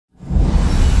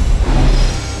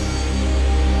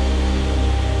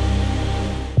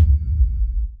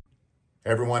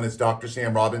Everyone, it's Dr.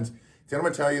 Sam Robbins. Today I'm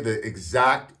going to tell you the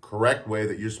exact correct way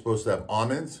that you're supposed to have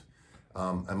almonds.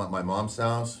 I'm at my mom's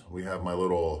house. We have my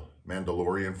little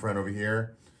Mandalorian friend over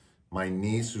here. My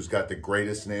niece, who's got the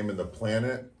greatest name in the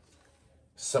planet.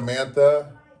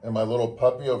 Samantha, and my little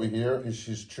puppy over here, because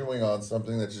she's chewing on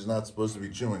something that she's not supposed to be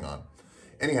chewing on.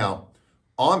 Anyhow,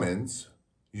 almonds,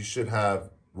 you should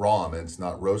have raw almonds,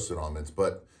 not roasted almonds,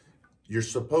 but you're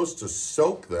supposed to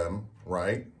soak them,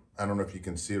 right? I don't know if you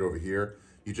can see it over here.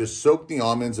 You just soak the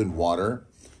almonds in water,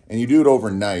 and you do it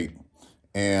overnight.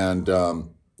 And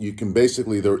you can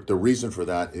basically, the reason for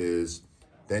that is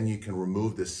then you can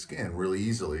remove the skin really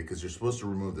easily, because you're supposed to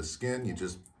remove the skin. You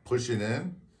just push it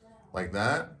in like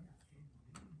that,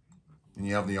 and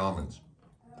you have the almonds.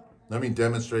 Let me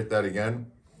demonstrate that again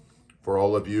for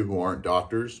all of you who aren't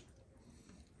doctors.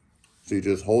 So you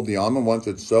just hold the almond once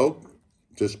it's soaked,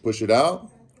 just push it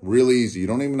out, really easy. You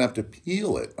don't even have to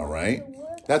peel it, all right?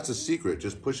 That's a secret.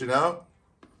 Just push it out,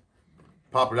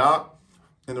 pop it out.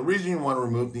 And the reason you want to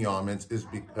remove the almonds is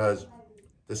because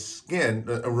the skin,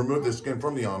 remove the skin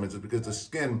from the almonds, is because the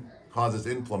skin causes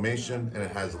inflammation and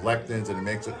it has lectins and it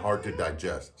makes it hard to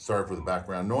digest. Sorry for the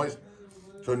background noise.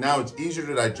 So now it's easier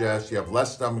to digest. You have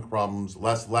less stomach problems,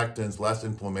 less lectins, less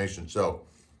inflammation. So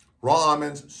raw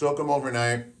almonds, soak them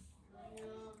overnight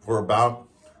for about,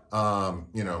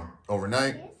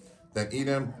 overnight. Then eat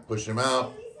them, push them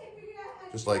out,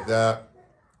 just like that.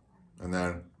 And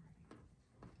then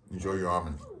enjoy your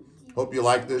almonds. Hope you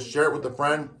like this. Share it with a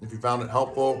friend if you found it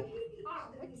helpful.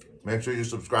 Make sure you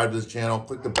subscribe to this channel.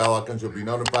 Click the bell icon so you'll be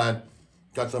notified.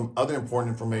 Got some other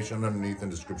important information underneath in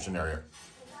the description area.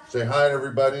 Say hi to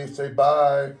everybody. Say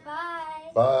bye.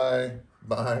 Bye. Bye.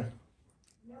 Bye.